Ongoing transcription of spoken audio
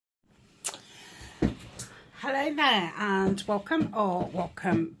Hello there and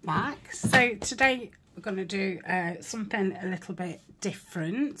welcome back. So today we're going to do something a little bit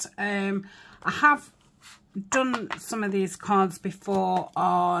different. I have done some of these cards before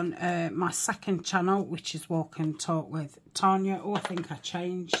on my second channel, which is Walk and Talk with Tania. Oh, I think I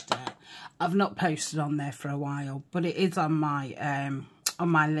changed it. I've not posted on there for a while, but it is on my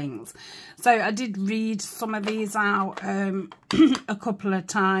links. So I did read some of these out a couple of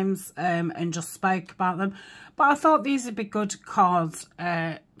times and just spoke about them, but I thought these would be good cards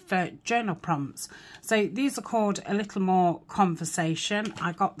for journal prompts. So these are called A Little More Conversation.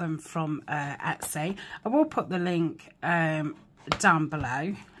 I got them from Etsy. I will put the link down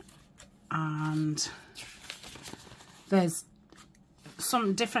below, and there's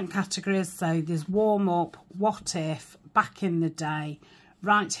some different categories. So there's warm up, what if, back in the day,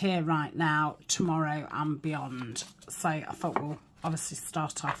 right here, right now, tomorrow and beyond. So I thought we'll obviously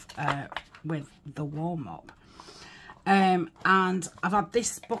start off with the warm up. And I've had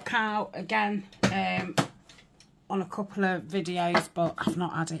this book out again on a couple of videos, but I've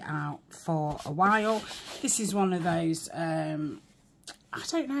not had it out for a while. This is one of those, I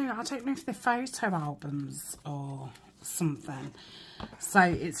don't know if they're photo albums or something. So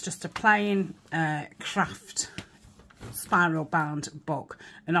it's just a plain craft spiral bound book,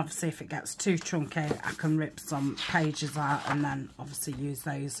 and obviously if it gets too chunky I can rip some pages out and then obviously use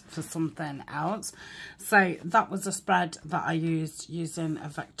those for something else. So that was a spread that I used using a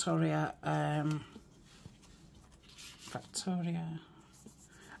Victoria I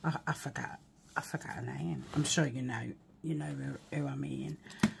forget her name. I'm sure you know who I mean.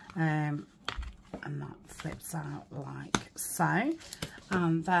 And that flips out like so.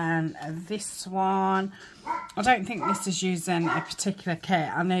 And then this one, I don't think this is using a particular kit.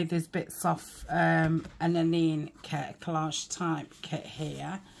 I know there's bits off an Anine kit, collage type kit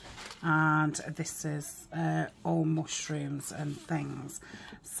here. And this is all mushrooms and things.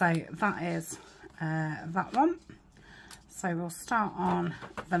 So that is that one. So we'll start on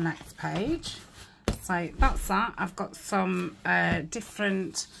the next page. So that's that. I've got some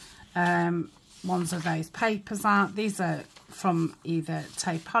different ones of those papers out. These are from either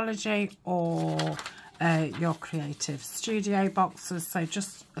Tapology or your Creative Studio boxes, so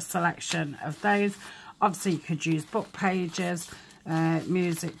just a selection of those. Obviously you could use book pages,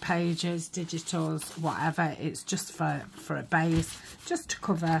 music pages, digitals, whatever. It's just for a base, just to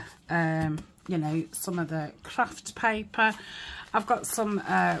cover you know, some of the craft paper. I've got some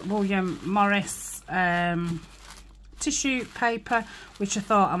William Morris tissue paper, which I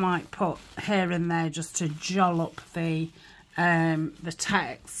thought I might put here and there just to jol up the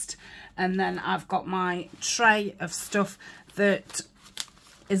text. And then I've got my tray of stuff that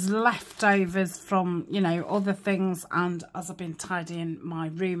is leftovers from, you know, other things, and as I've been tidying my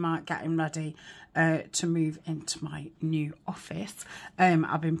room out, getting ready to move into my new office,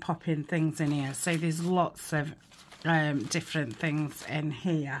 I've been popping things in here. So there's lots of different things in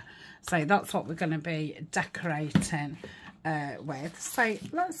here. So that's what we're going to be decorating with. So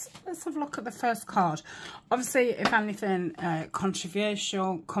let's have a look at the first card. Obviously, if anything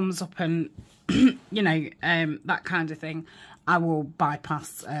controversial comes up and you know, that kind of thing, I will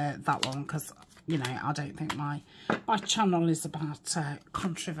bypass that one, because you know, I don't think my channel is about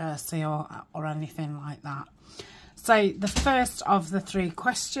controversy or anything like that. So the first of the three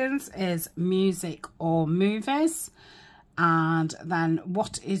questions is music or movies. And then,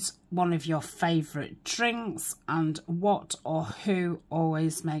 what is one of your favourite drinks, and what or who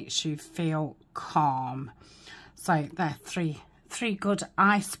always makes you feel calm? So they're three good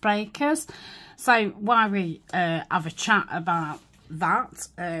icebreakers. So while we have a chat about that,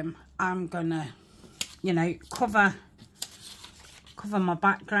 I'm gonna, you know, cover my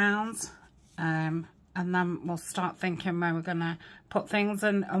background, and then we'll start thinking where we're gonna put things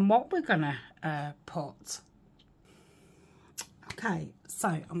and what we're gonna put. Okay, so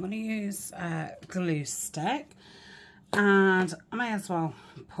I'm going to use a glue stick, and I may as well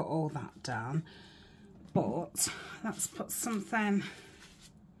put all that down, but let's put something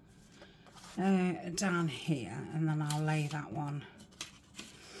down here, and then I'll lay that one,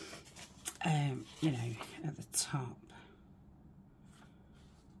 you know, at the top.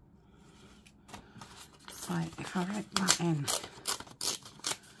 So if I rip that in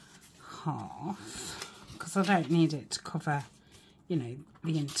half, because I don't need it to cover, you know,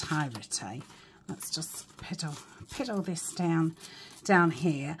 the entirety. Let's just piddle this down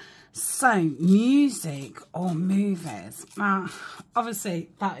here. So music or movies. Now obviously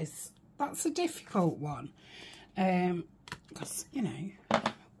that's a difficult one, because you know,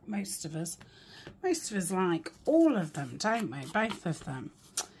 most of us like all of them, don't we? Both of them.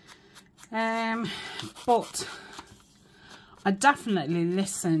 But I definitely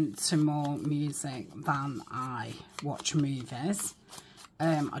listen to more music than I watch movies.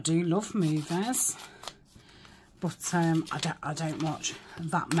 I do love movies, but I don't watch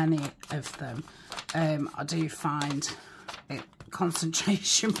that many of them. I do find it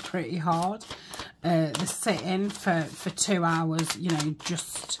concentration pretty hard. The sitting for 2 hours, you know,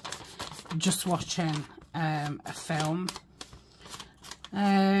 just watching a film.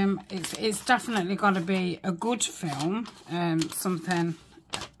 It's definitely got to be a good film, something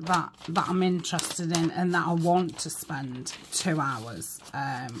that I'm interested in and that I want to spend 2 hours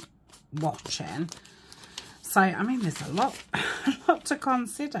watching. So I mean, there's a lot to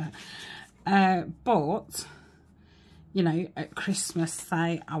consider, but you know, at Christmas,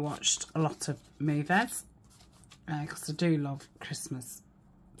 say, I watched a lot of movies because I do love Christmas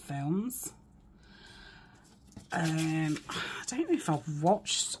films. I don't know if I've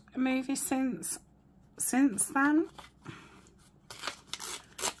watched a movie since then.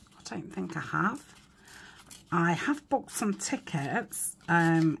 I don't think I have. I have booked some tickets.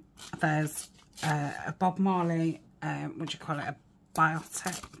 There's a Bob Marley, what do you call it, a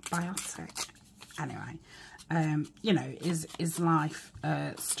biopic. Anyway, you know, his life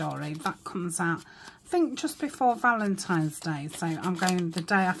story that comes out, I think, just before Valentine's Day. So I'm going the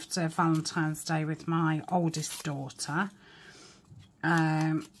day after Valentine's Day with my oldest daughter,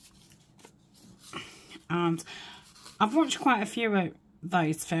 and I've watched quite a few of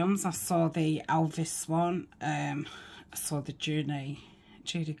those films. I saw the Elvis one, I saw the Judy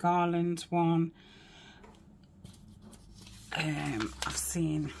Garland one, I've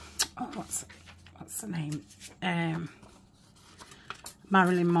seen, oh, what's the name,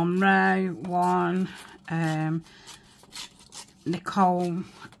 Marilyn Monroe one, Nicole,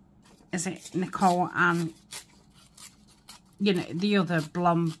 is it Nicole and, you know, the other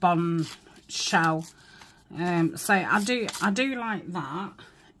blonde shell. So I do like that.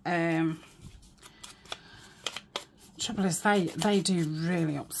 Trouble is they do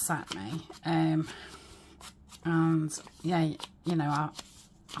really upset me. And yeah, you know, I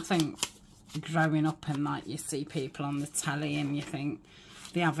think growing up and like you see people on the telly and you think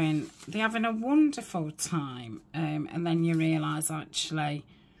they're having a wonderful time, and then you realise actually,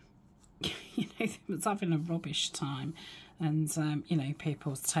 you know, they was having a rubbish time, and you know,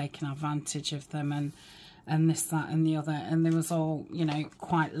 people's taking advantage of them and this, that and the other, and they was all, you know,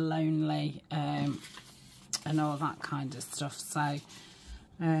 quite lonely, and all that kind of stuff. So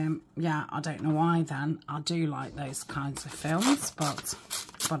yeah, I don't know why then. I do like those kinds of films, but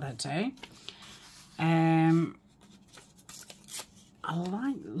I do. I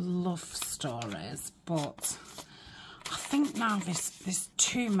like love stories, but I think now there's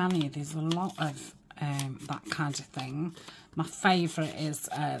too many. There's a lot of that kind of thing. My favourite is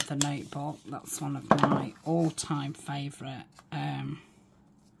The Notebook. That's one of my all-time favourite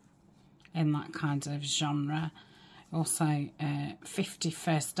in that kind of genre. Also 50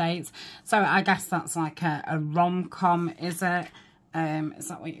 First Dates. So I guess that's like a rom-com, is it? Is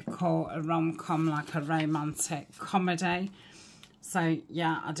that what you call a rom-com, like a romantic comedy? So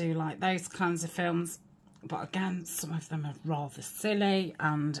yeah, I do like those kinds of films. But again, some of them are rather silly,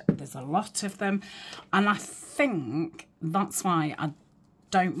 and there's a lot of them. And I think that's why I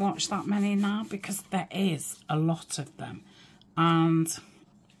don't watch that many now, because there is a lot of them. And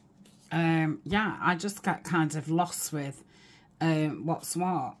yeah, I just get kind of lost with what's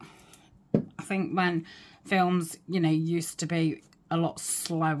what. I think when films, you know, used to be a lot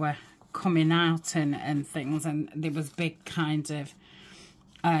slower coming out and things, and there was big kind of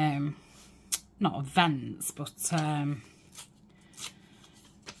not events, but I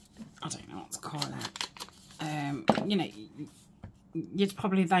don't know what to call it. You know, you'd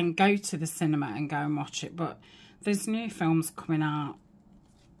probably then go to the cinema and go and watch it, but there's new films coming out,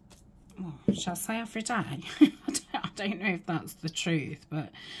 well, shall I say every day? I don't know if that's the truth, but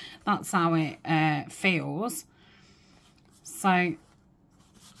that's how it feels. So I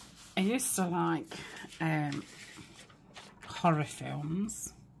used to like horror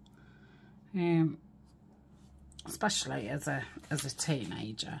films, especially as a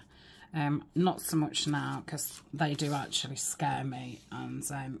teenager. Not so much now, because they do actually scare me, and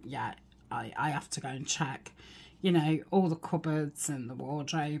yeah, I have to go and check, you know, all the cupboards and the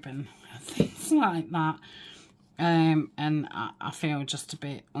wardrobe and things like that. And I feel just a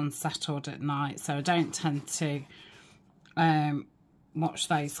bit unsettled at night, so I don't tend to watch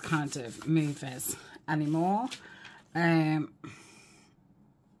those kind of movies anymore. I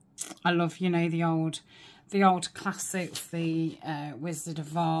love, you know, the old classics, the Wizard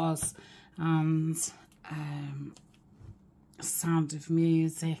of Oz, and Sound of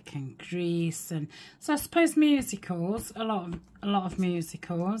Music and Grease, and so I suppose musicals, a lot of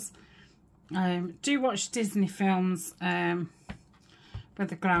musicals. Do watch Disney films with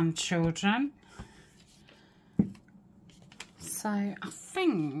the grandchildren. So I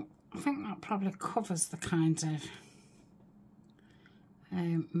think that probably covers the kind of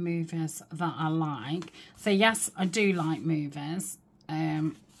movies that I like. So yes, I do like movies.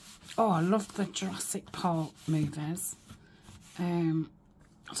 Oh, I love the Jurassic Park movies. I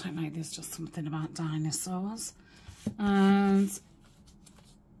don't know, there's just something about dinosaurs. And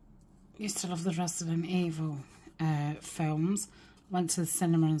used to love the Resident Evil films. Went to the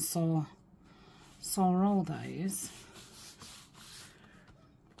cinema and saw all those.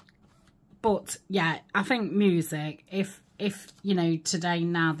 But yeah, I think music, if you know, today,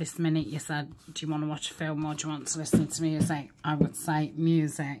 now, this minute, you said, do you want to watch a film or do you want to listen to music? I would say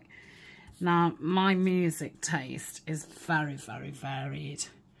music. Now, my music taste is very, very varied.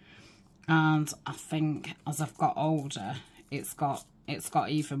 And I think as I've got older, it's got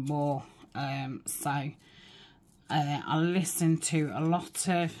even more. So I listen to a lot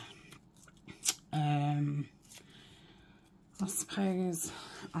of, I suppose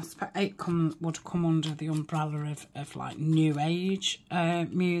it would come under the umbrella of like new age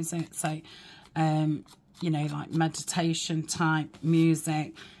music. So, you know, like meditation type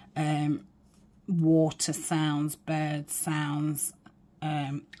music, water sounds, bird sounds,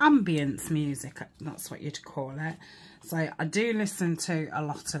 ambience music, that's what you'd call it. So I do listen to a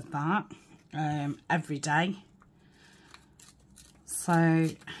lot of that every day. So,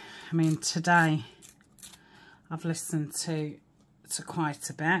 I mean, today I've listened to quite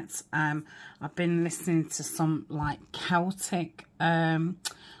a bit. I've been listening to some like Celtic,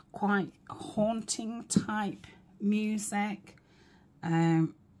 quite haunting type music,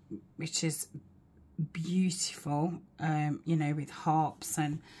 which is beautiful, you know, with harps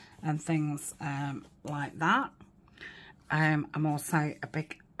and things like that. I'm also a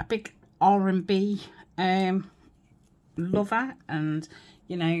big R&B lover, and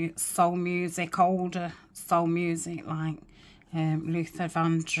you know, soul music, older soul music like Luther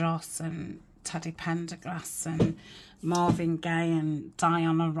Vandross and Teddy Pendergrass and Marvin Gaye and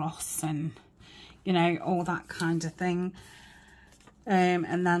Diana Ross, and you know, all that kind of thing.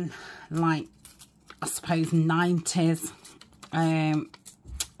 And then like, I suppose 90s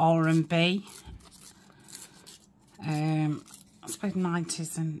R&B, I suppose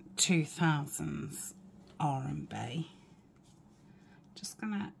 90s and 2000s R&B. Just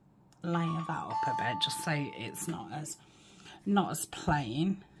gonna layer that up a bit just so it's not as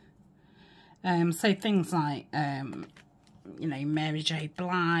plain. So things like you know, Mary J.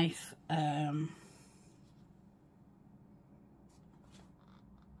 Blige, and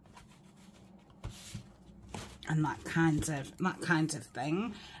that kind of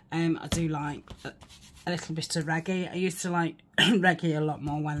thing. I do like a little bit of reggae. I used to like reggae a lot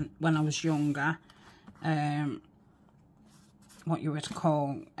more when I was younger. What you would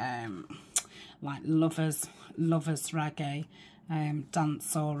call like lovers reggae,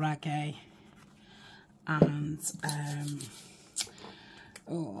 dancehall reggae, and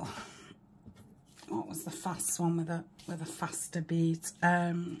oh, what was the fast one with a faster beat?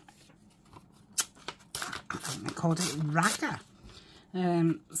 I think they called it ragga.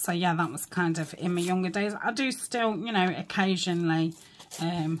 So yeah, that was kind of in my younger days. I do still, you know, occasionally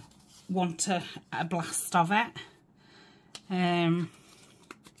want a blast of it.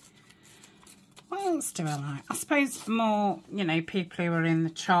 What else do I like? I suppose more, you know, people who are in the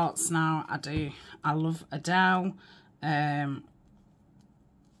charts now. I love Adele,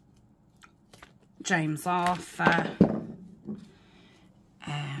 James Arthur.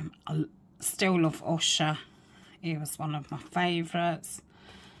 I still love Usher. He was one of my favourites.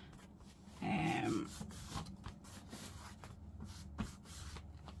 I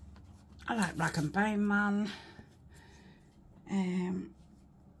like Rag and Bone Man.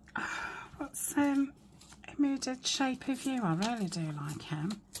 What's who did Shape of You? I really do like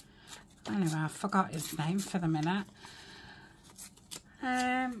him. Anyway, I forgot his name for the minute.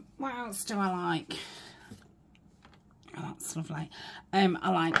 What else do I like? Oh, that's lovely. I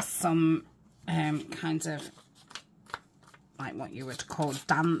like some kind of like what you would call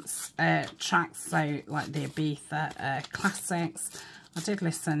dance tracks, so like the Ibiza classics. I did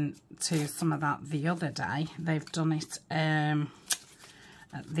listen to some of that the other day. They've done it at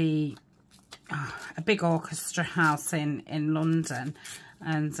the a big orchestra house in London,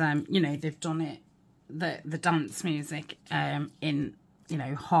 and you know, they've done it the dance music in, you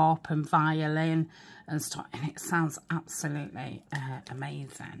know, harp and violin and stuff, and it sounds absolutely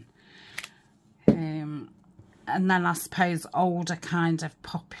amazing. and then I suppose older kind of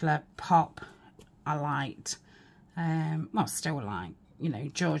popular pop I liked. Well, still like, you know,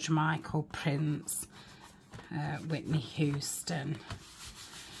 George Michael, Prince, Whitney Houston,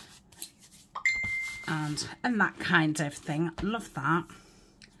 and that kind of thing. I love that.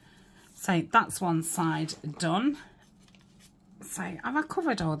 So that's one side done. So have I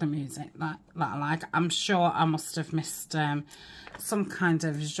covered all the music that I like? I'm sure I must have missed some kind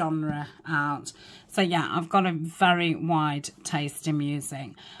of genre out. So yeah, I've got a very wide taste in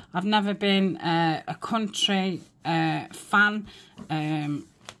music. I've never been a country fan.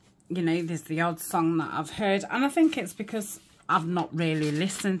 You know, there's the odd song that I've heard, and I think it's because I've not really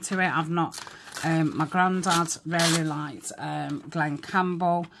listened to it. I've not. My granddad really liked Glenn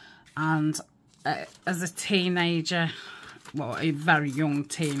Campbell, and as a teenager, well, a very young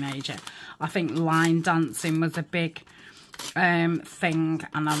teenager, I think line dancing was a big thing,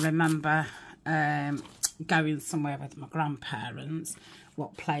 and I remember going somewhere with my grandparents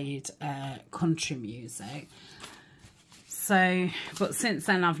what played country music. So, but since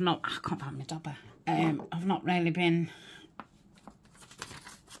then I can't find my dobber. I've not really been,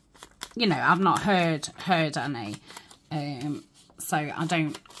 you know, I've not heard any. So I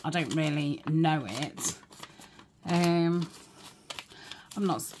don't really know it. I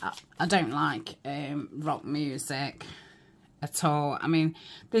don't like rock music at all. I mean,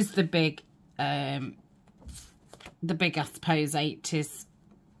 there's the big I suppose 80s.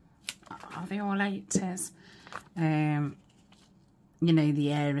 Are they all 80s? You know, the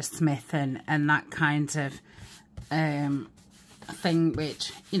Aerosmith and that kind of thing,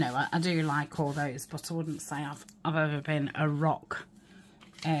 which, you know, I do like all those, but I wouldn't say I've ever been a rock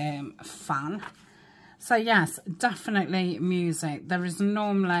fan. So yes, definitely music. There is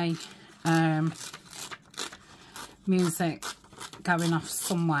normally music going off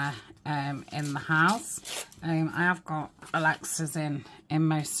somewhere in the house. I have got Alexas in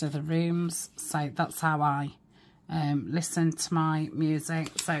most of the rooms, so that's how I listen to my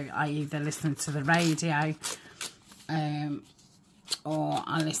music. So I either listen to the radio or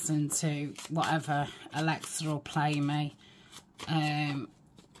I listen to whatever Alexa will play me,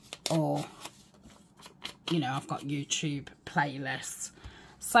 or, you know, I've got YouTube playlists.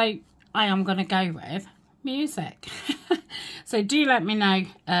 So I am going to go with music. So do let me know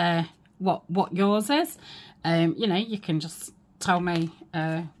what yours is. You know, you can just tell me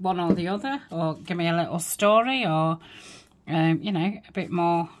one or the other, or give me a little story, or you know, a bit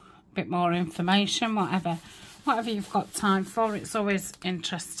more information, whatever you've got time for. It's always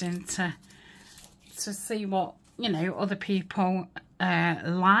interesting to see what, you know, other people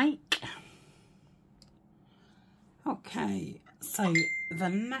like. Okay, so the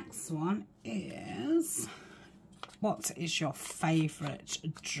next one is, what is your favourite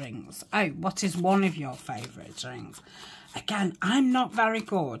drinks? Oh, what is one of your favourite drinks? Again, I'm not very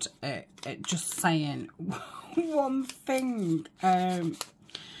good at just saying one thing.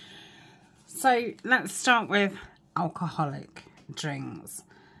 So let's start with alcoholic drinks.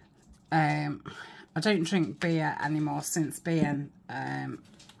 I don't drink beer anymore since being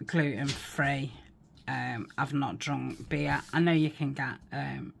gluten-free. I've not drunk beer. I know you can get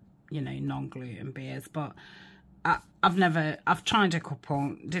you know, non-gluten beers, but I've tried a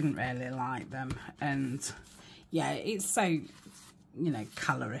couple, didn't really like them, and yeah, it's so, you know,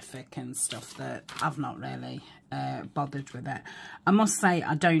 calorific and stuff that I've not really bothered with it. I must say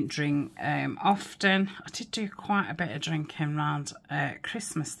I don't drink often. I did do quite a bit of drinking around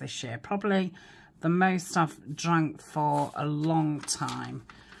Christmas this year, probably the most I've drank for a long time.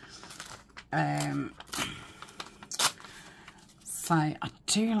 So I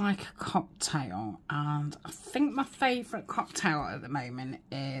do like a cocktail, and I think my favourite cocktail at the moment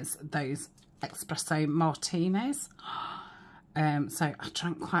is those espresso martinis. So I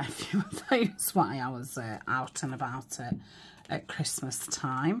drank quite a few of those while I was out and about at Christmas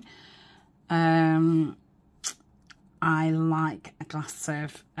time. I like a glass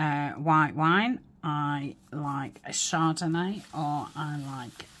of white wine. I like a Chardonnay, or I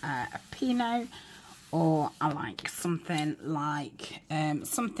like a Pinot, or I like something like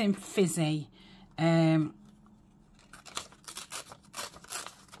something fizzy, you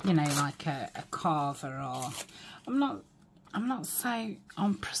know, like a Cava, or I'm not so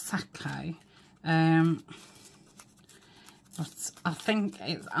on Prosecco, but I think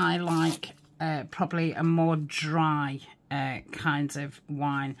I like probably a more dry kind of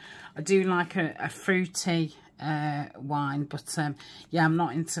wine. I do like a fruity wine, but yeah, I'm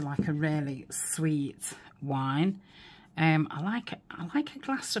not into like a really sweet wine. I like a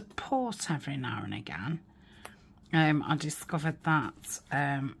glass of port every now and again. I discovered that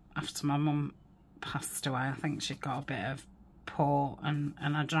after my mum passed away. I think she got a bit of port, and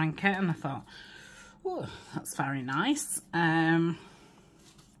I drank it, and I thought, oh, that's very nice. In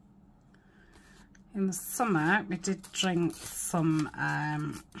the summer, we did drink some, I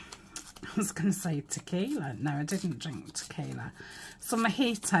was going to say tequila. No, I didn't drink tequila. Some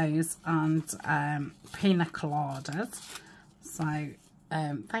mojitos and pina coladas. So,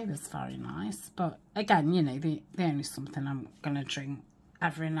 they was very nice. But, again, you know, the only something I'm going to drink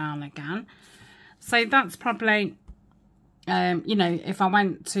every now and again. So, that's probably, you know, if I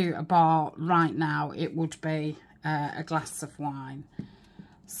went to a bar right now, it would be a glass of wine.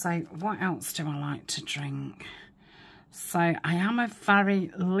 So, what else do I like to drink? So, I am a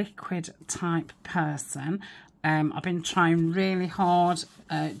very liquid type person. I've been trying really hard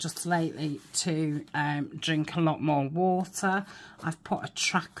just lately to drink a lot more water. I've put a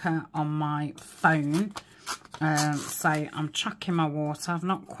tracker on my phone. So, I'm tracking my water. I've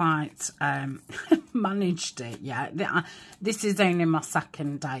not quite managed it yet. This is only my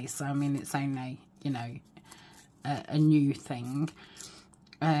second day. So, I mean, it's only, you know, a new thing.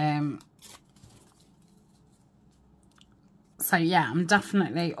 So yeah, I'm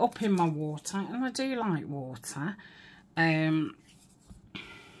definitely upping my water, and I do like water. I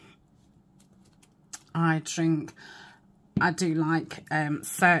do like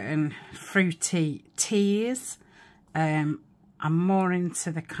certain fruity teas. I'm more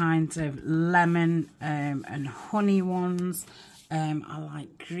into the kind of lemon and honey ones. I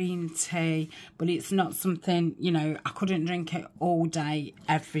like green tea, but it's not something, you know, I couldn't drink it all day,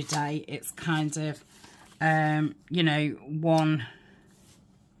 every day. It's kind of, you know, one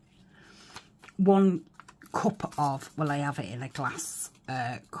cup of, well, I have it in a glass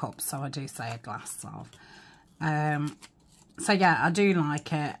cup, so I do say a glass of. So, yeah, I do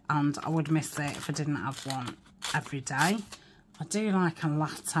like it, and I would miss it if I didn't have one every day. I do like a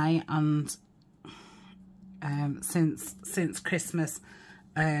latte, and since Christmas,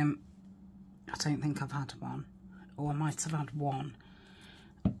 I don't think I've had one, or I might have had one.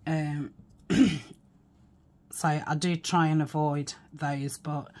 So I do try and avoid those,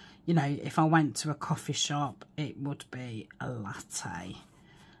 but you know, if I went to a coffee shop, it would be a latte.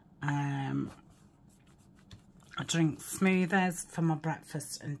 I drink smoothies for my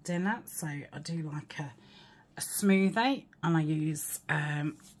breakfast and dinner, so I do like a smoothie, and I use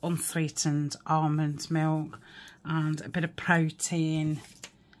unsweetened almond milk and a bit of protein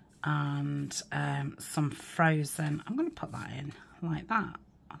and some frozen, I'm going to put that in like that,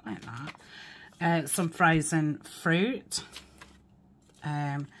 I like that, some frozen fruit.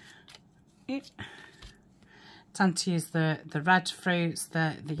 Tend to use the red fruits.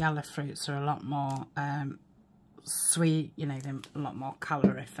 The yellow fruits are a lot more sweet, you know, they're a lot more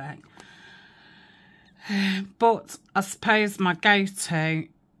calorific. But I suppose my go-to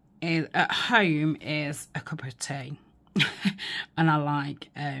is at home is a cup of tea. And I like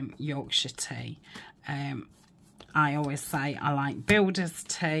Yorkshire tea. I always say I like builder's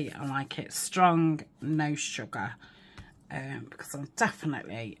tea. I like it strong, no sugar, because I'm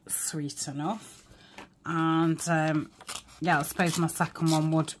definitely sweet enough. And yeah, I suppose my second one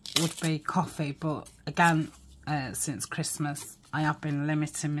would be coffee, but again, since Christmas I have been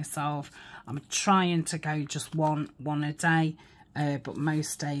limiting myself. I'm trying to go just one a day, but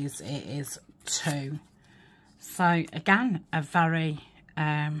most days it is 2. So again, a very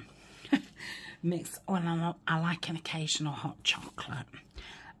mixed. Oh, and I like an occasional hot chocolate.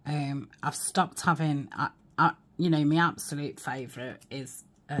 I've stopped having, you know, my absolute favourite is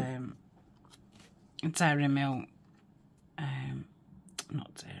dairy milk.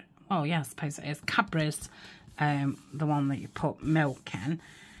 Not dairy. Oh yeah, I suppose it is Cadbury's. The one that you put milk in.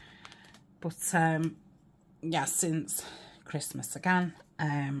 But yeah, since Christmas again,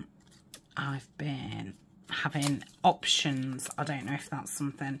 I've been having options. I don't know if that's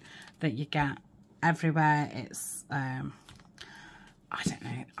something that you get everywhere. It's I don't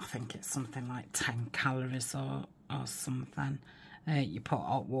know, I think it's something like 10 calories or something. You put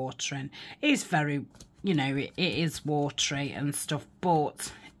hot water in. It's very, you know, it is watery and stuff,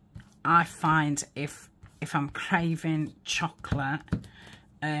 but I find if I'm craving chocolate,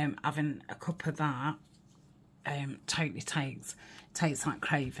 having a cup of that totally takes that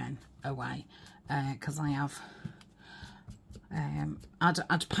craving away. Because I have,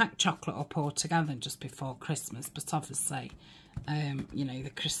 I'd pack chocolate up all together just before Christmas, but obviously, you know, the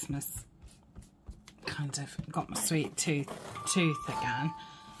Christmas kind of got my sweet tooth again,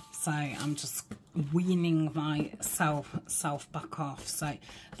 so I'm just weaning myself back off. So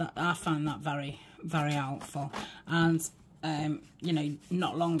that I find that very, very helpful. And you know,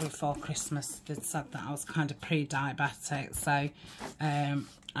 not long before Christmas, they'd said that I was kind of pre-diabetic, so, and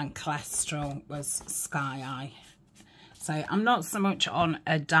cholesterol was sky high. So I'm not so much on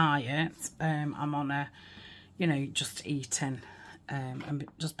a diet, I'm on a, you know, just eating, and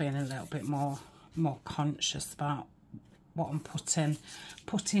just being a little bit more conscious about what I'm putting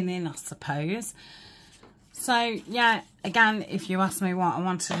in, I suppose. So yeah, again, if you ask me what I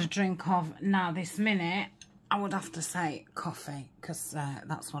wanted to drink of now this minute, I would have to say coffee, because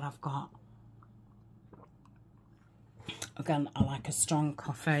that's what I've got. Again, I like a strong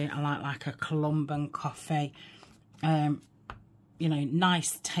coffee. I like a Colombian coffee. You know,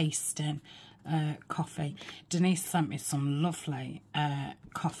 nice tasting coffee. Denise sent me some lovely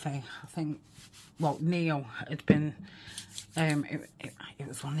coffee. I think, well, Neil had been, it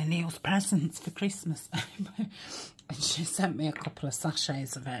was one of Neil's presents for Christmas. And she sent me a couple of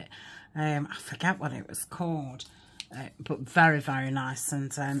sachets of it. I forget what it was called, but very, very nice.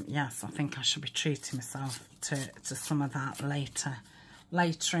 And yes, I think I should be treating myself to some of that later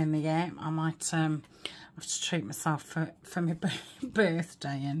in the year. I might have to treat myself for my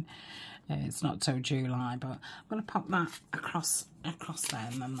birthday, and it's not till July, but I'm going to pop that across there,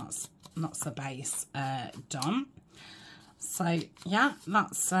 and then that's the base done. So yeah,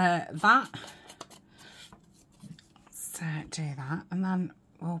 that's that. Let's do that, and then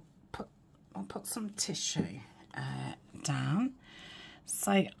we'll put some tissue down.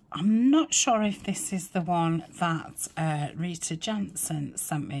 So I'm not sure if this is the one that Rita Jensen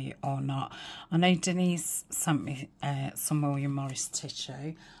sent me or not. I know Denise sent me some William Morris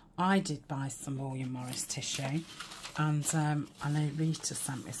tissue. I did buy some William Morris tissue, and I know Rita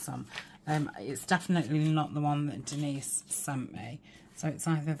sent me some. It's definitely not the one that Denise sent me. So it's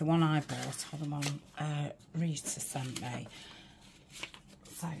either the one I bought or the one Rita sent me.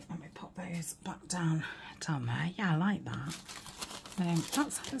 So let me put those back down there. Yeah, I like that.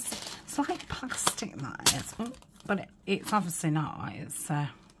 It's like plastic, that is, but it's obviously not. It's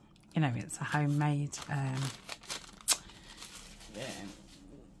you know, it's a homemade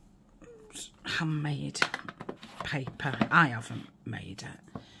handmade paper. I haven't made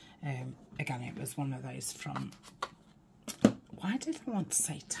it. Again, it was one of those from, why did I want to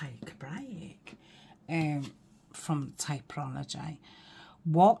say Take a Break? From Taperology.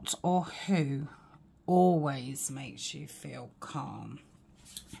 What or who always makes you feel calm?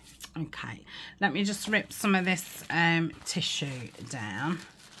 Okay, let me just rip some of this tissue down.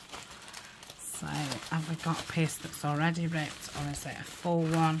 So have we got a piece that's already ripped, or is it a full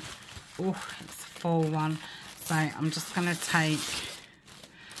one? Oh, it's a full one. So I'm just going to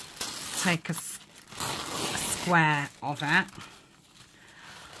take a square of it,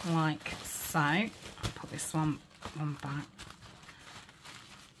 like so. I'll put this one back.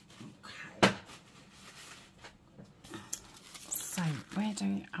 Okay. So where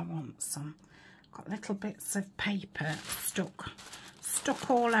do I want some? Got little bits of paper stuck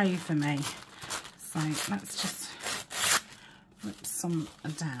all over me. So let's just rip some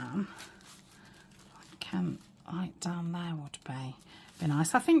down. Like down there would be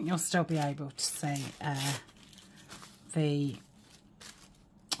nice. I think you'll still be able to see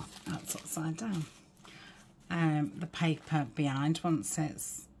that's upside down. The paper behind once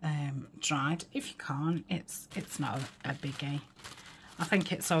it's dried. If you can't, it's not a biggie. I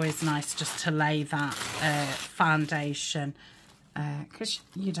think it's always nice just to lay that foundation, because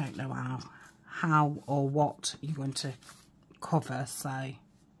you don't know how or what you're going to cover. So I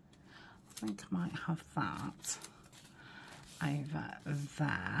think I might have that over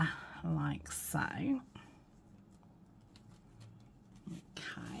there, like so.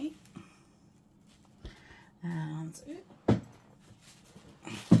 Okay. And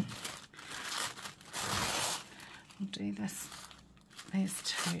I'll do these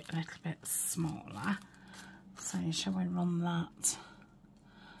two a little bit smaller. So shall we run that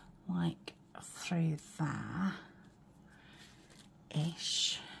like through there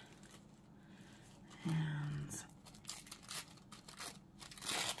ish, and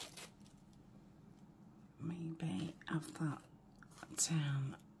maybe have that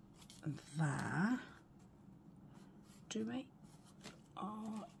down there. Do we?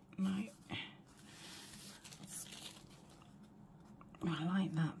 Oh no, I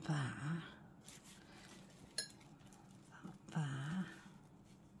like that there. That there.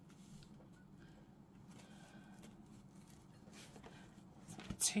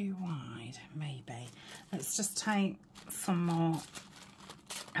 Too wide, maybe. Let's just take some more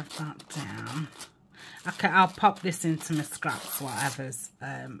of that down. Okay, I'll pop this into my scraps, whatever's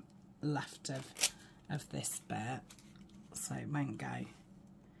left of this bit, so it won't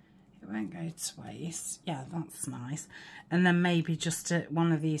won't go to waste. Yeah, that's nice. And then maybe just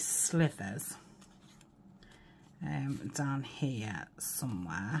one of these slivers down here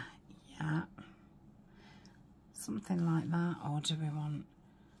somewhere. Yeah, something like that. Or do we want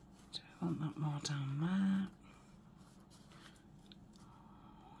that more down there?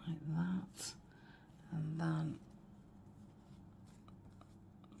 Like that. And then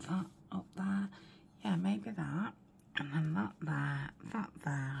that up there. Yeah, maybe that. And then that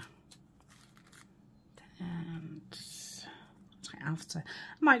there. And I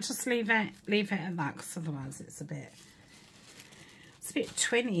might just leave it at that, because otherwise it's a bit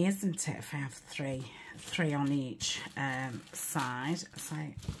twinny, isn't it, if I have three on each side. So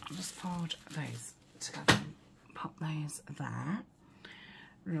I'll just fold those together and pop those there.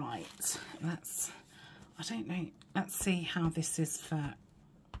 Right, I don't know, let's see how this is for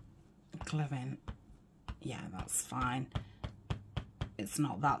gluing. Yeah, that's fine. It's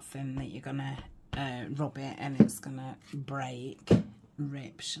not that thin that you're gonna rub it and it's gonna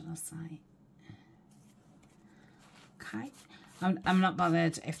rip, shall I say. Okay, I'm not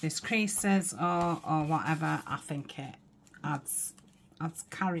bothered if this creases or whatever. I think it adds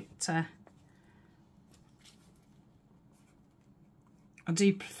character. I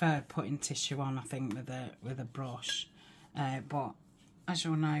do prefer putting tissue on, I think, with a brush, but as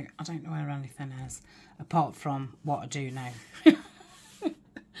you'll know, I don't know where anything is apart from what I do know.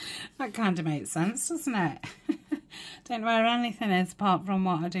 That kind of makes sense, doesn't it? Don't know where anything is apart from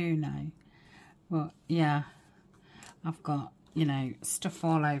what I do know. But yeah, I've got, you know, stuff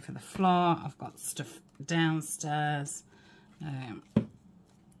all over the floor. I've got stuff downstairs.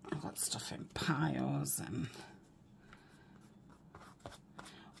 I've got stuff in piles and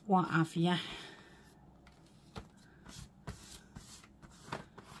what have you.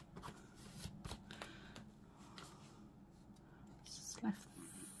 Just left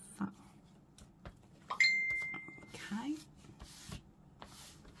that. Okay.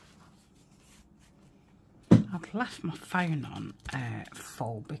 I've left my phone on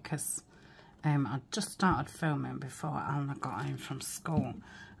full because I just started filming before Anna got home from school,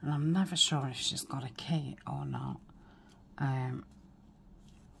 and I'm never sure if she's got a key or not.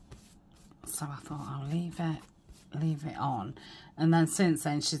 So I thought I'll leave it on, and then since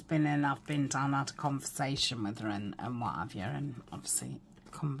then she's been in, I've been down, had a conversation with her and what have you, and obviously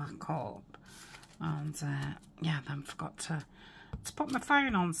come back up, and yeah, then forgot to put my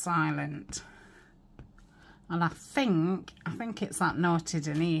phone on silent. And I think it's that naughty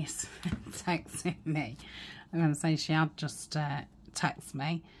Denise texting me. I'm going to say she had just texted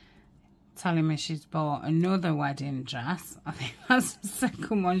me telling me she's bought another wedding dress. I think that's the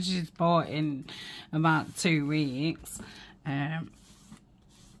second one she's bought in about 2 weeks.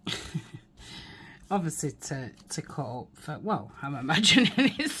 Obviously to cut up for, well, I'm imagining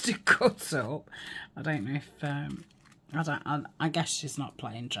it's to cut up. I don't know if, I guess she's not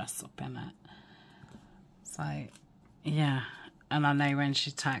playing dress up in it. So, yeah, and I know when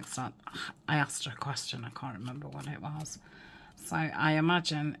she texted, I asked her a question, I can't remember what it was. So I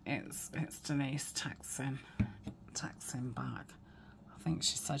imagine it's Denise texting back. I think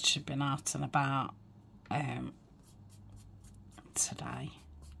she said she'd been out and about today.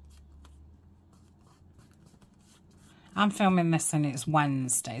 I'm filming this and it's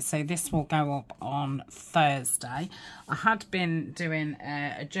Wednesday, so this will go up on Thursday. I had been doing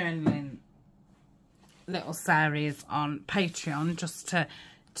a journaling little series on Patreon just to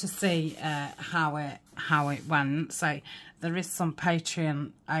see how it went. So there is some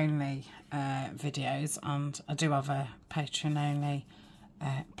Patreon only videos, and I do have a Patreon only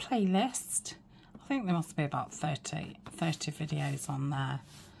playlist. I think there must be about 30 videos on there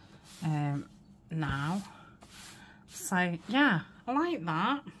now. So yeah, I like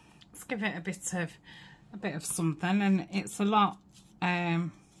that. Let's give it a bit of something, and it's a lot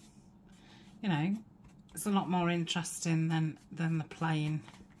you know, it's a lot more interesting than the plain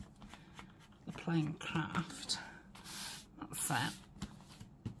craft. That's it.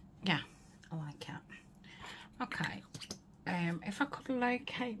 Yeah, I like it. Okay, if I could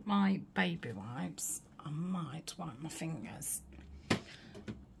locate my baby wipes, I might wipe my fingers.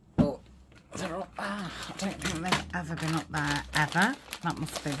 Oh, they're up there. I don't think they've ever been up there ever. That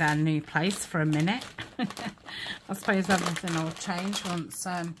must be their new place for a minute. I suppose everything will change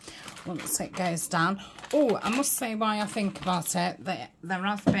once it goes down. Oh, I must say why I think about it, that there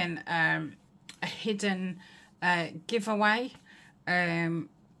has been a hidden giveaway, and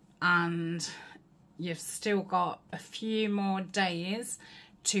you've still got a few more days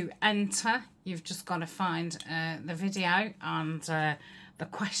to enter. You've just got to find the video and the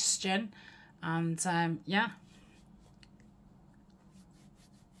question, and yeah,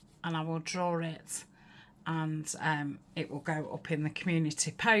 and I will draw it, and it will go up in the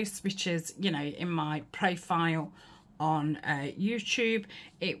community post, which is, you know, in my profile on YouTube.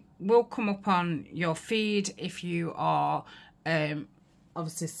 It will come up on your feed if you are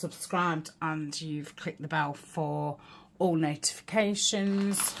obviously subscribed and you've clicked the bell for all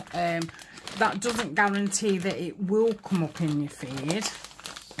notifications. That doesn't guarantee that it will come up in your feed,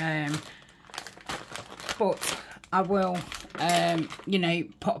 but I will you know,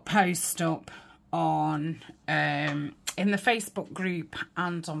 put a post up on in the Facebook group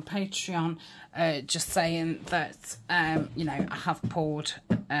and on Patreon, just saying that you know, I have pulled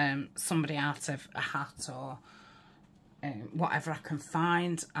somebody out of a hat or whatever I can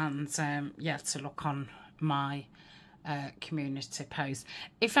find, and yeah, to look on my community post.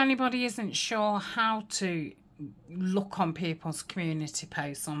 If anybody isn't sure how to look on people's community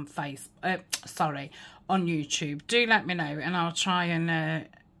posts on on YouTube, do let me know, and I'll try and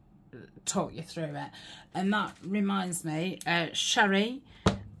talk you through it. And that reminds me, Sherry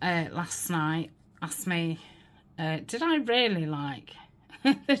last night asked me, did I really like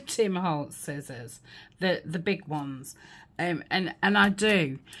the Tim Holtz scissors, the big ones? And I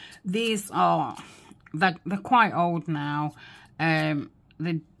do. These are, they're quite old now.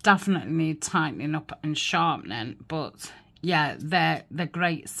 They definitely need tightening up and sharpening, but yeah, they're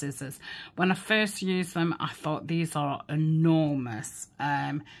great scissors. When I first used them, I thought these are enormous,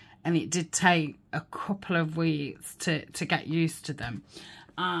 and it did take a couple of weeks to get used to them.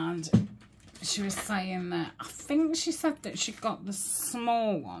 And she was saying that, I think she said that she got the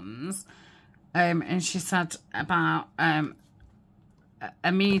small ones, and she said about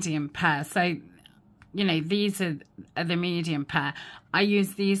a medium pair. So, you know, these are the medium pair. I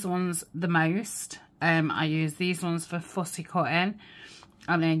use these ones the most. I use these ones for fussy cutting,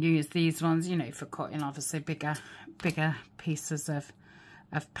 and then use these ones, you know, for cutting obviously bigger pieces of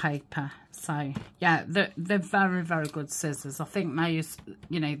paper. So yeah, they're very, very good scissors. I think those,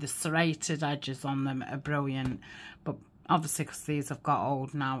 you know, the serrated edges on them are brilliant, but obviously because these have got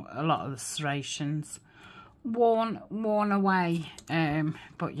old now, a lot of the serrations worn away.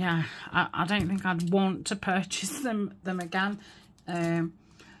 But yeah, I don't think I'd want to purchase them again. They're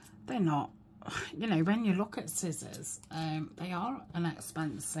not, you know, when you look at scissors, they are an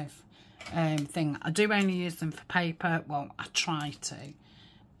expensive thing. I do only use them for paper. Well, I try to.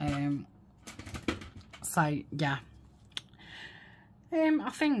 So yeah, I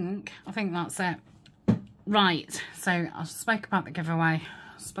think that's it. Right, so I spoke about the giveaway,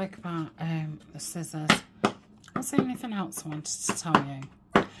 I spoke about the scissors. What's there anything else I wanted to tell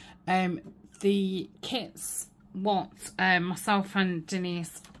you? The kits, what myself and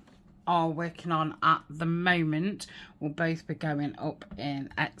Denise are working on at the moment, will both be going up in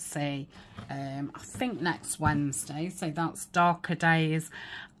Etsy, I think next Wednesday. So that's Darker Days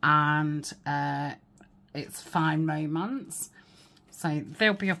and It's Fine Romance. So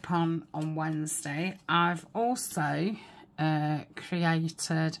they'll be up on Wednesday. I've also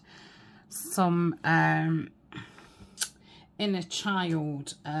created some inner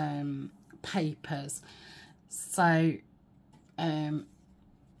child papers. So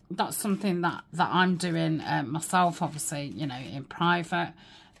that's something that I'm doing myself, obviously, you know, in private,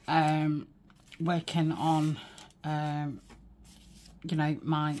 working on you know,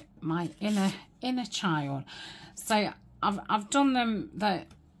 my inner child. So I've done them, that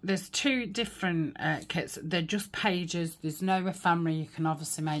there's two different kits. They're just pages. There's no ephemera. You can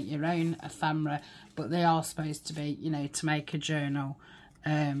obviously make your own ephemera, but they are supposed to be, you know, to make a journal,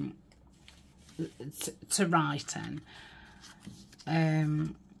 to write in.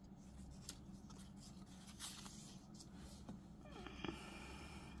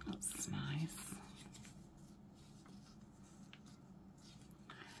 That's nice.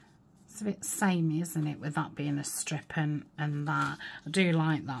 It's a bit samey, isn't it, with that being a strip and that. I do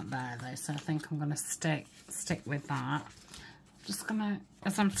like that there though, so I think I'm gonna stick with that. Just gonna,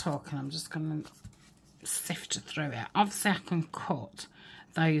 as I'm talking, I'm just gonna sift through it. Obviously I can cut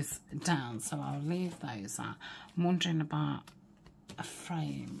those down, so I'll leave those out. I'm wondering about a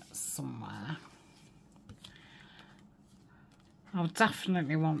frame somewhere. I'll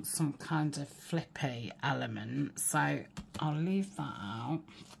definitely want some kind of flippy element, so I'll leave that out.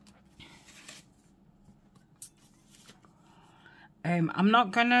 I'm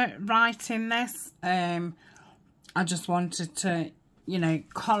not gonna write in this. I just wanted to, you know,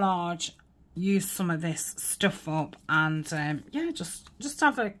 collage, use some of this stuff up, and yeah, just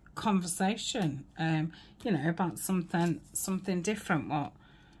have a conversation, you know, about something different, what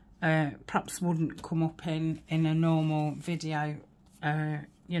perhaps wouldn't come up in a normal video,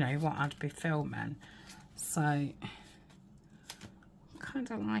 you know, what I'd be filming. So kind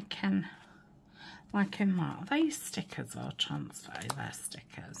of liking that. Are they stickers or transfer? They're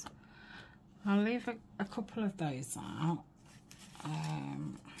stickers. I'll leave a couple of those out.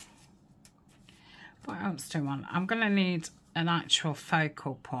 What else do I want? I'm going to need an actual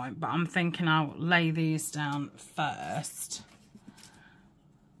focal point, but I'm thinking I'll lay these down first.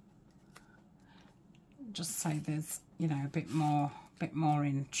 Just so there's, you know, a bit more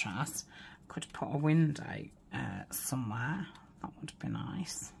interest. Could put a window somewhere. That would be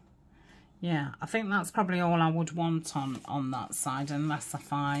nice. Yeah, I think that's probably all I would want on that side, unless I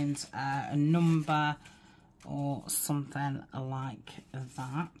find a number or something like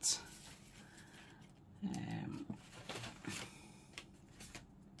that.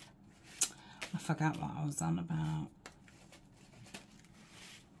 I forgot what I was on about.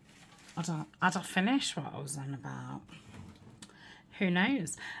 Had I finished what I was on about? Who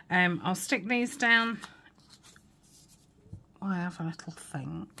knows? I'll stick these down. I have a little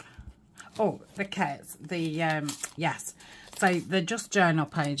think. Oh, the kits. Yes. So they're just journal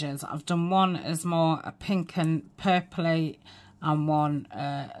pages. I've done one as more a pink and purpley, and one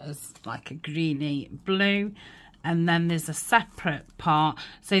as like a greeny blue. And then there's a separate part.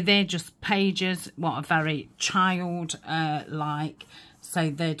 So they're just pages, what are very child like.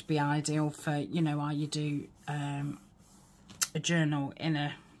 So they'd be ideal for, you know, while you do a journal in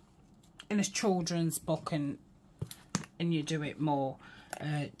a children's book, and you do it more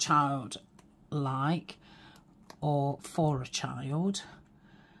child like or for a child.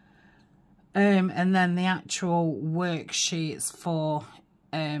 And then the actual worksheets for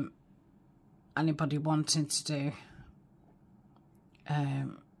anybody wanting to do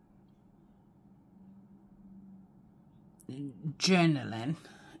journaling.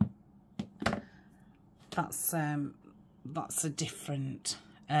 That's a different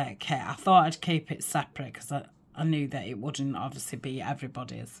kit. I thought I'd keep it separate because I knew that it wouldn't obviously be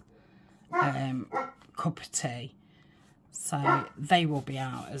everybody's cup of tea. So they will be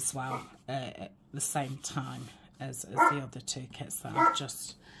out as well at the same time as the other two kits that I've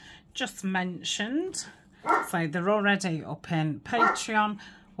just mentioned. So they're already up in Patreon.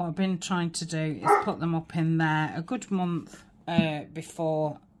 What I've been trying to do is put them up in there a good month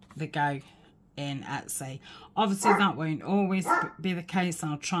before they go in Etsy. Obviously that won't always be the case.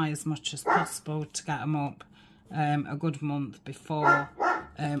 I'll try as much as possible to get them up a good month before.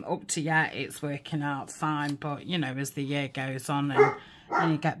 Up to yet it's working out fine, but you know, as the year goes on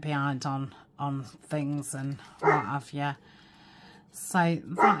and you get behind on things and what have you. So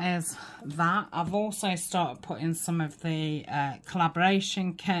that is that. I've also started putting some of the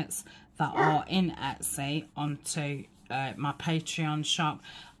collaboration kits that are in Etsy onto my Patreon shop,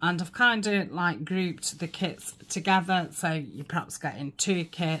 and I've kind of like grouped the kits together, so you're perhaps getting 2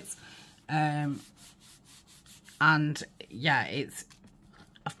 kits, and yeah,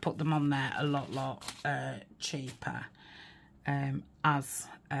 I've put them on there a lot cheaper as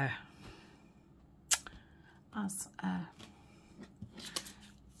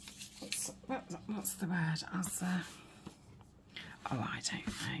what's the word? As oh, I don't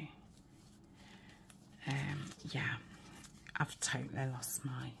know. Yeah, I've totally lost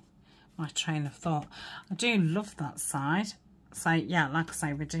my train of thought. I do love that side. So yeah, like I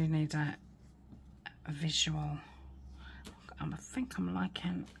say, we do need a visual. I think I'm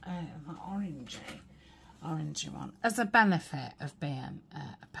liking the orangey one as a benefit of being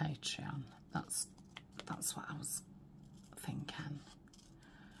a Patreon. That's what I was thinking.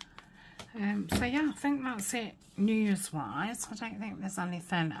 So yeah, I think that's it news wise. I don't think there's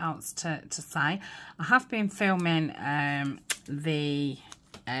anything else to say. I have been filming the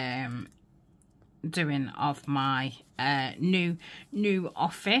doing of my new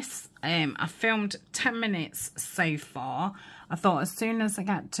office. I filmed 10 minutes so far. I thought as soon as I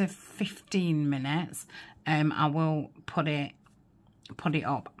get to 15 minutes I will put it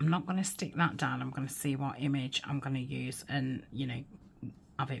up. I'm not going to stick that down. I'm going to see what image I'm going to use and, you know,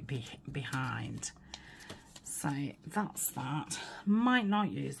 have it be behind. So that's that. Might not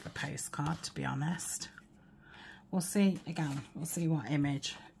use the postcard, to be honest. We'll see. Again, we'll see what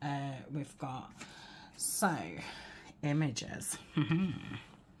image we've got. So images.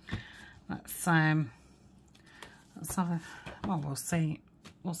 let's have a, well, we'll see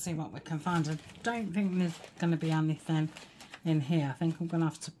what we can find. I don't think there's going to be anything in here. I think I'm going to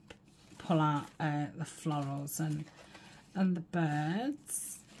have to pull out the florals and the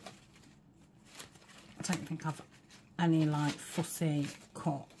birds. I don't think I've any like fussy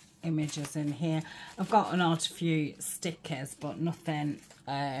cut images in here. I've got an odd few stickers, but nothing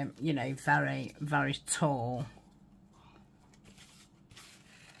you know, very tall.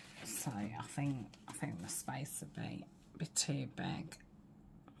 So I think the space would be too big.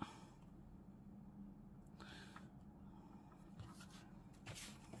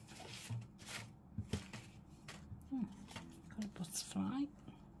 butterfly.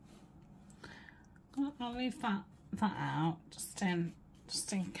 I'll leave that out just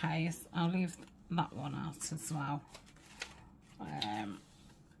in case. I'll leave that one out as well. I'll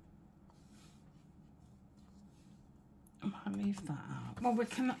leave that out. Well, we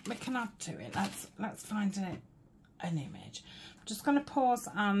can add to it. Let's find an image. I'm just going to pause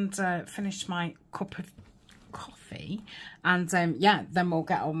and finish my cup of coffee, and yeah, then we'll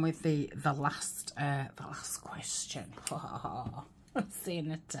get on with the last question.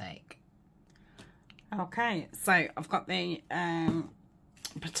 Seeing a take. Okay, so I've got the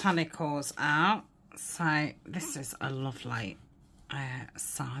botanicals out. So this is a lovely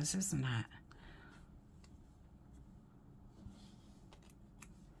size, isn't it?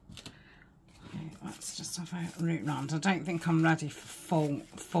 Okay, let's just have a root round. I don't think I'm ready for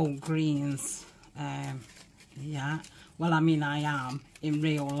full greens yeah. Well, I mean, I am in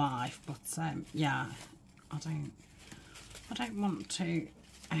real life, but yeah, I don't want to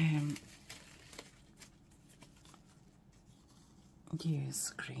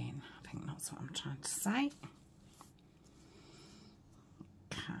use green. I think that's what I'm trying to say.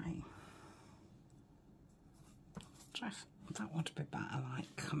 Okay. That would be better,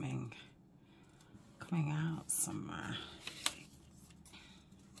 like coming out somewhere.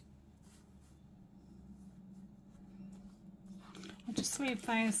 I'll just leave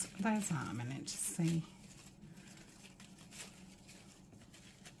those out a minute to see.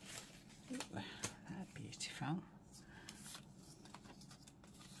 Ooh, they're beautiful.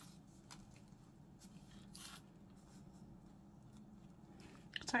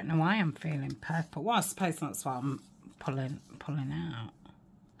 I don't know why I'm feeling purple. Well, I suppose that's what I'm pulling out.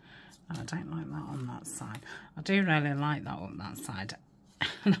 No, I don't like that on that side. I do really like that on that side.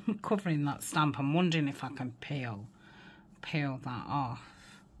 And I'm covering that stamp. I'm wondering if I can peel that off,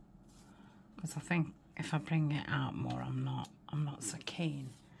 because I think if I bring it out more, I'm not so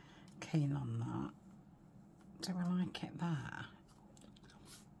keen on that. Do I like it there?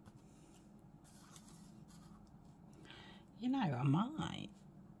 You know, I might,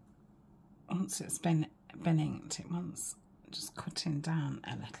 once it's been inked, it wants just cutting down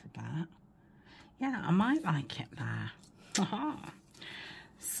a little bit. Yeah, I might like it there. Aha.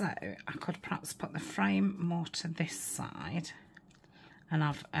 So I could perhaps put the frame more to this side and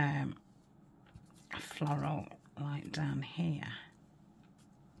have a floral like down here.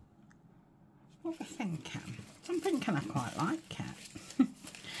 What are we thinking? I'm thinking I quite like it.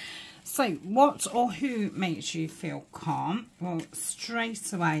 So what or who makes you feel calm? Well,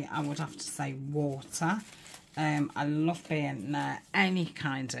 straight away I would have to say water. I love being any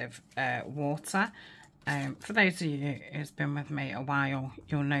kind of water. For those of you who's been with me a while,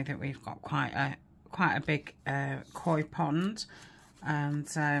 you'll know that we've got quite a big koi pond, and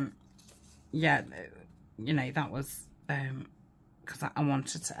yeah, you know, that was because I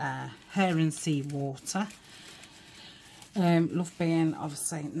wanted herring sea water. Love being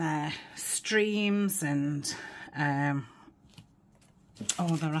obviously near streams and all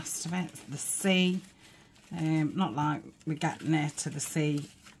the rest of it, the sea. Not like we get near to the sea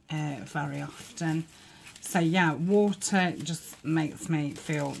very often. So yeah, water just makes me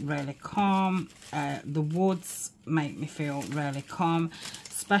feel really calm. The woods make me feel really calm,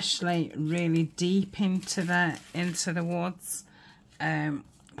 especially really deep into the woods,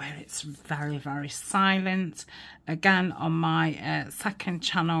 where it's very, very silent. Again, on my second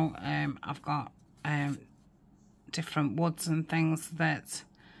channel, I've got different woods and things that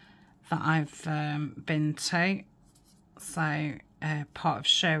I've been to. So part of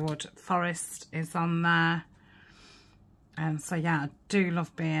Sherwood Forest is on there, and so yeah, I do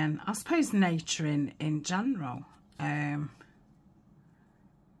love being, I suppose, nature in general. I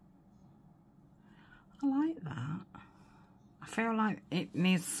like that. I feel like it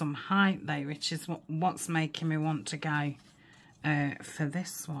needs some height though, which is what's making me want to go for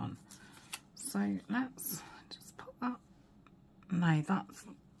this one. So let's just put that. No,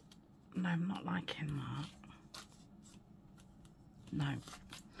 I'm not liking that. No,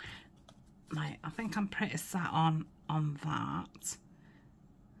 I think I'm pretty set on that.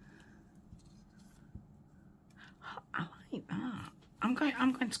 I like that. I'm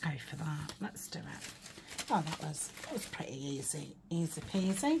going to go for that. Let's do it. Oh, that was pretty easy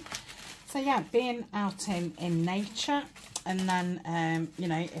peasy. So yeah, being out in nature, and then you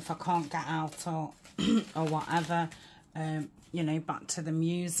know, if I can't get out or or whatever, you know, back to the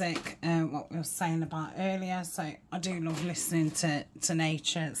music, what we were saying about earlier. So I do love listening to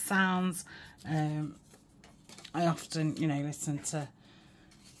nature sounds. I often, you know, listen to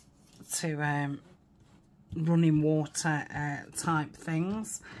running water type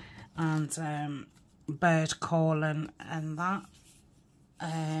things, and bird call and that.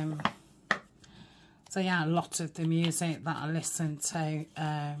 So yeah, a lot of the music that I listen to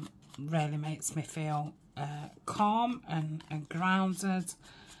really makes me feel calm and grounded.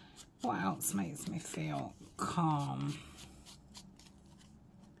 What else makes me feel calm?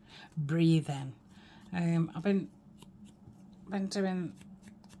 Breathing. I've been doing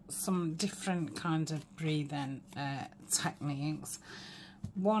some different kind of breathing techniques.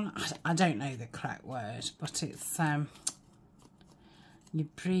 One, I don't know the correct word, but it's you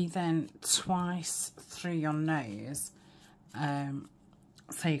breathe in twice through your nose.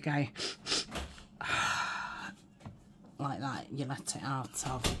 So you go like that, you let it out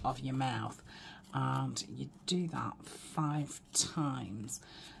of your mouth, and you do that 5 times.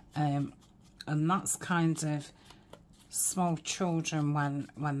 And that's kind of small children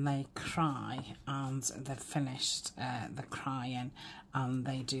when they cry and they've finished the crying, and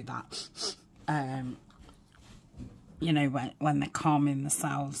they do that you know, when they're calming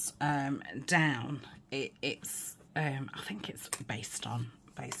themselves down. It's I think it's based on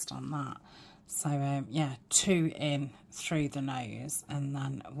that. So yeah, 2 in through the nose and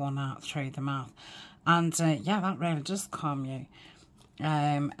then 1 out through the mouth, and yeah, that really does calm you.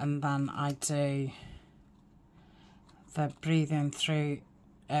 And then I do the breathing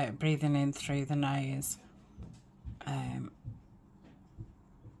in through the nose,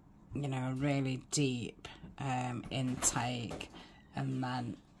 you know, a really deep intake, and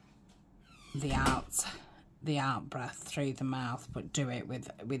then the out breath through the mouth, but do it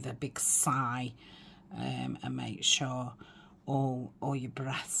with a big sigh, and make sure all your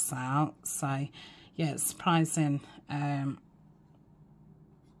breath's out. So yeah, it's surprising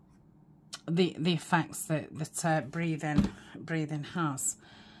the effects that breathing has.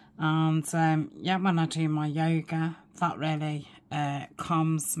 And yeah, when I do my yoga, that really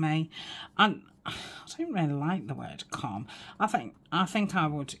calms me. And I don't really like the word calm. I think I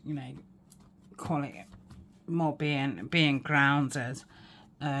would, you know, call it more being grounded.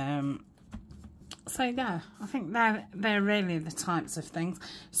 So yeah, I think they're really the types of things.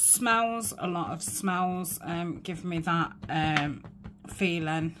 Smells, a lot of smells give me that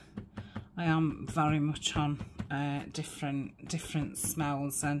feeling. I am very much on different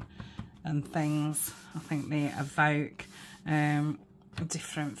smells and things. I think they evoke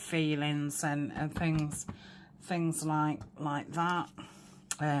different feelings and things like that.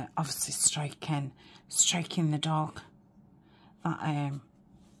 Obviously stroking the dog,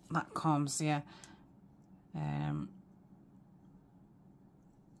 that calms you.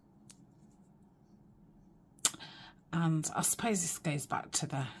 And I suppose this goes back to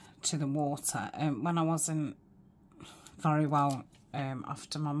the water. When I wasn't very well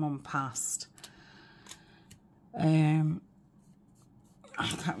after my mum passed, I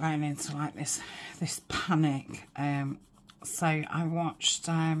kept going into like this panic. So I watched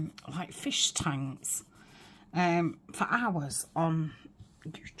like fish tanks for hours on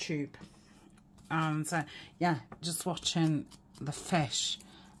YouTube, and yeah, just watching the fish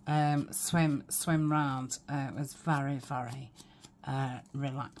swim round. It was very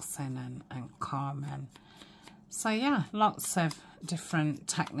relaxing and calming. So yeah, lots of different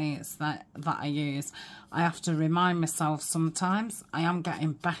techniques that I use. I have to remind myself sometimes. I am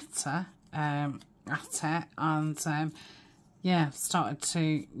getting better at it, and yeah, started to,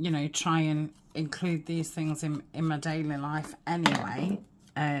 you know, try and include these things in my daily life anyway,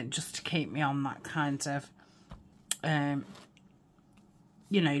 just to keep me on that kind of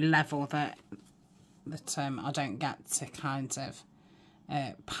you know, level that I don't get to kind of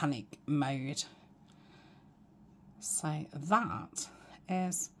panic mode. So that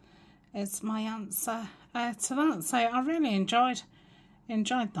is my answer to that. So I really enjoyed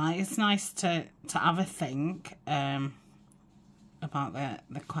that. It's nice to have a think about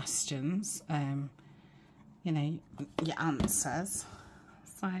the questions, you know, your answers.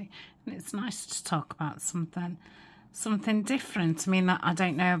 So, and it's nice to talk about something different. I mean, I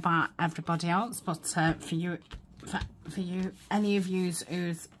don't know about everybody else, but for you, any of yous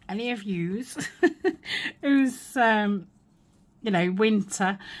who's you know,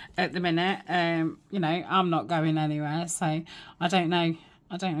 winter at the minute, you know, I'm not going anywhere, so I don't know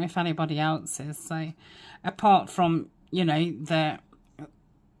if anybody else is. So apart from, you know,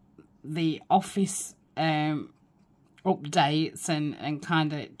 the office updates and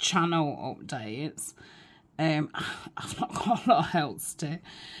kind of channel updates, I've not got a lot else to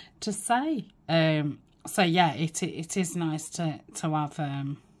say. So yeah, it is nice to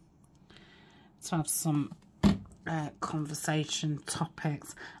have some conversation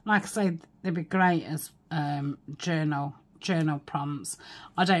topics. Like I say, they'd be great as journal prompts.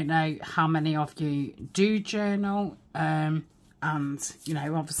 I don't know how many of you do journal. and, you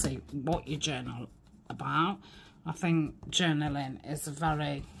know, obviously what you journal about. I think journaling is a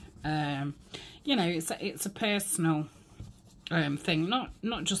very, you know, it's a personal thing,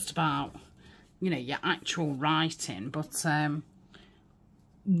 not just about, you know, your actual writing, but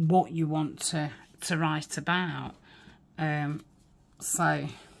what you want to write about. So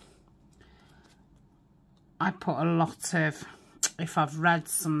I put a lot of, if I've read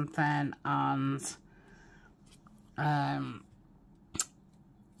something, and I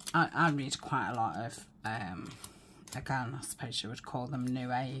read quite a lot of, again, I suppose you would call them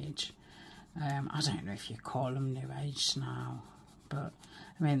New Age. I don't know if you call them New Age now, but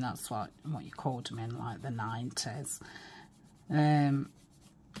I mean, that's what you called them in, like, the 90s.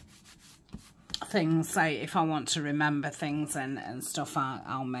 Things, say, if I want to remember things and stuff,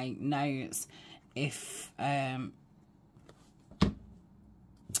 I'll make notes. If I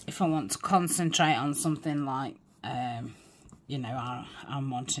want to concentrate on something, like, you know, I'm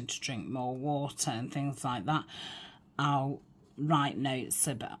wanting to drink more water and things like that, I'll write notes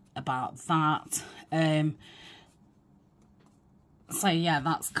about that. So yeah,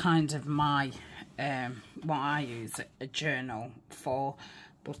 that's kind of my what I use a journal for.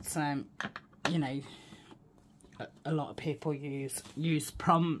 But you know, a lot of people use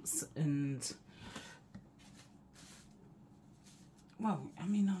prompts, and, well, I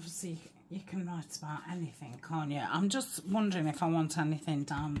mean, obviously you can write about anything, can't you? I'm just wondering if I want anything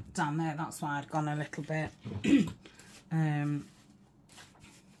down there. That's why I'd gone a little bit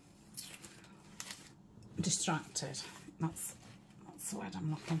distracted. That's the word I'm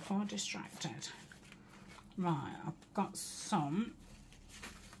looking for, distracted. Right, I've got some.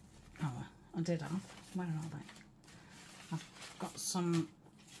 Oh, I did have. Where are they? I've got some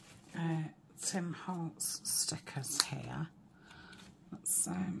Tim Holtz stickers here. Let's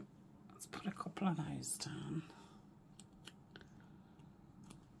put a couple of those down.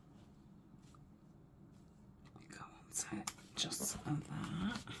 Go on to just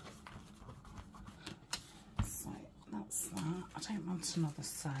that. So that's that. I don't want another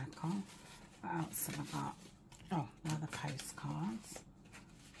circle. What else have I got? Oh, they're the postcards.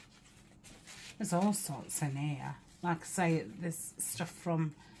 There's all sorts in here. Like I say, there's stuff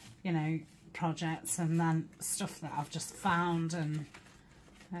from, you know, projects, and then stuff that I've just found, and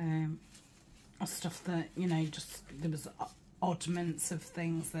stuff that, you know, just there was oddments of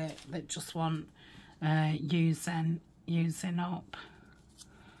things that just want using up.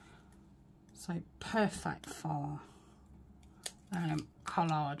 So perfect for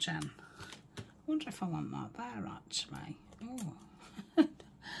collagen. I wonder if I want that there, actually. Oh,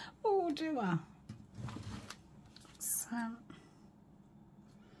 oh, do I? So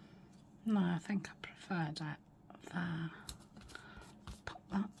no, I think I preferred it there. Put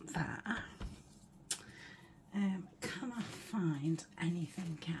that there. Can I find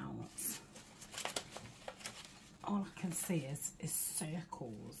anything else? All I can see is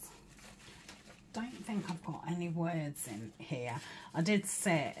circles. Don't think I've got any words in here. I did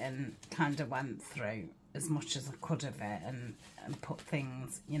sit and kind of went through as much as I could of it, and put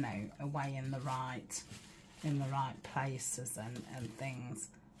things, you know, away in the right places and things.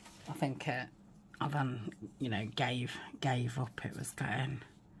 I think I then, you know, gave up. It was getting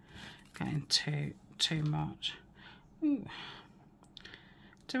too much. Ooh.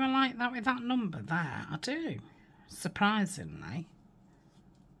 Do I like that with that number there? I do, surprisingly.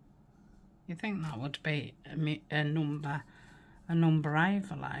 You think that would be a number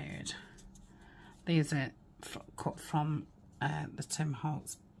overload. These are cut from the Tim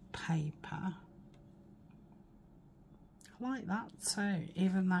Holtz paper. I like that too,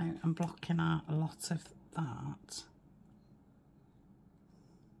 even though I'm blocking out a lot of that.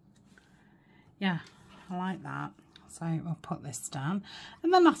 Yeah, I like that. So we'll put this down,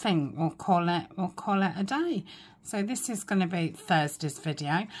 and then I think we'll call it a day. So this is going to be Thursday's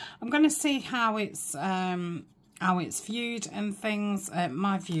video. I'm going to see how it's viewed and things.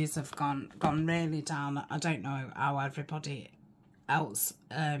 My views have gone really down. I don't know how everybody else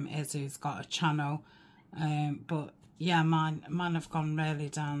is who's got a channel, but yeah, mine have gone really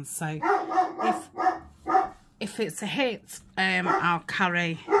down. So if it's a hit, I'll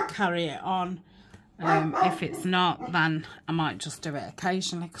carry it on. If it's not, then I might just do it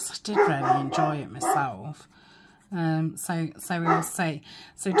occasionally, because I did really enjoy it myself. So we'll see.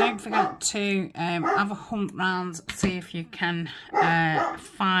 So don't forget to have a hunt round, see if you can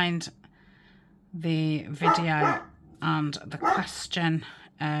find the video and the question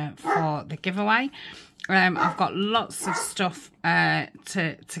for the giveaway. I've got lots of stuff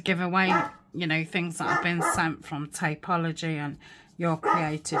to give away, you know, things that have been sent from Tapology, and your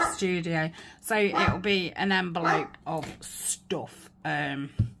creative studio. So it'll be an envelope of stuff.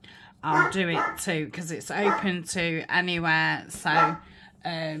 I'll do it too because it's open to anywhere, so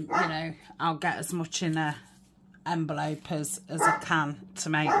you know, I'll get as much in a envelope as I can to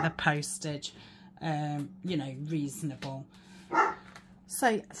make the postage you know, reasonable.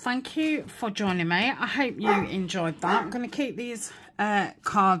 So thank you for joining me. I hope you enjoyed that. I'm going to keep these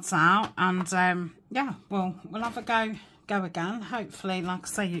cards out, and yeah, we'll have a go again. Hopefully, like I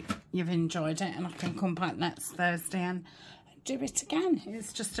say, you've enjoyed it, and I can come back next Thursday and do it again.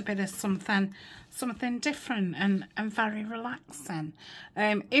 It's just a bit of something different and very relaxing.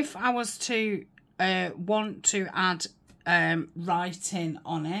 If I was to want to add writing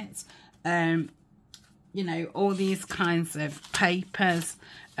on it, you know, all these kinds of papers,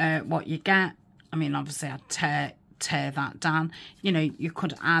 what you get, I mean, obviously I'd tear that down. You know, you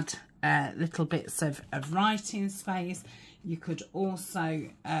could add little bits of writing space. You could also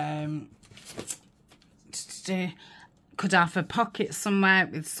could have a pocket somewhere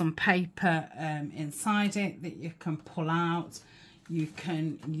with some paper inside it that you can pull out. You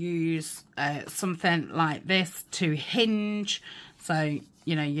can use something like this to hinge. So,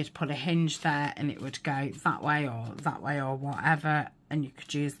 you know, you'd put a hinge there and it would go that way or whatever. And you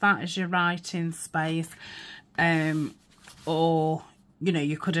could use that as your writing space. Or, you know,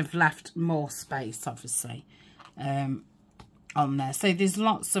 you could have left more space, obviously, on there. So there's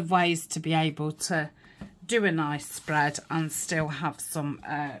lots of ways to be able to do a nice spread and still have some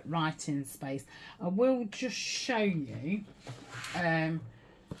writing space. I will just show you.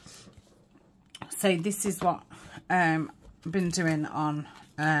 So this is what I've been doing on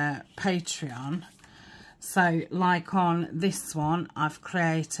Patreon. So like on this one, I've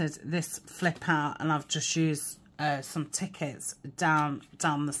created this flip out, and I've just used some tickets down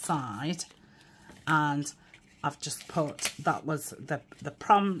the side, and I've just put, that was the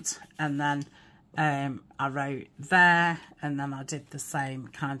prompt, and then I wrote there, and then I did the same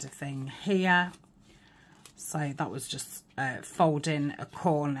kind of thing here. So that was just folding a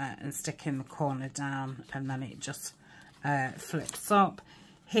corner and sticking the corner down, and then it just flips up.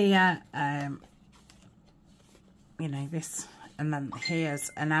 Here, you know, this, and then here's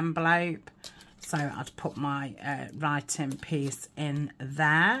an envelope. So I'd put my writing piece in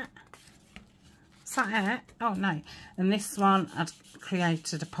there. Is that it? Oh no. And this one, I'd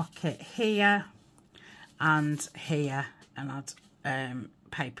created a pocket here and here, and I'd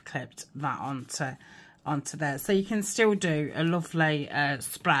paper clipped that onto there. So you can still do a lovely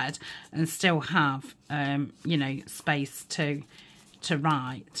spread and still have you know, space to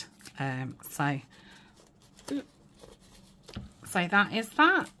write. So that is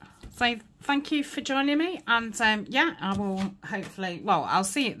that. So thank you for joining me, and yeah, I will hopefully, well, I'll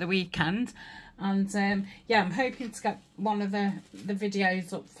see you at the weekend, and yeah, I'm hoping to get one of the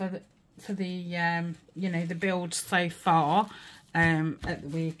videos up for the you know, the build so far at the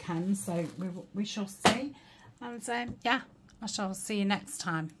weekend. So we shall see, and yeah, I shall see you next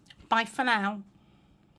time. Bye for now.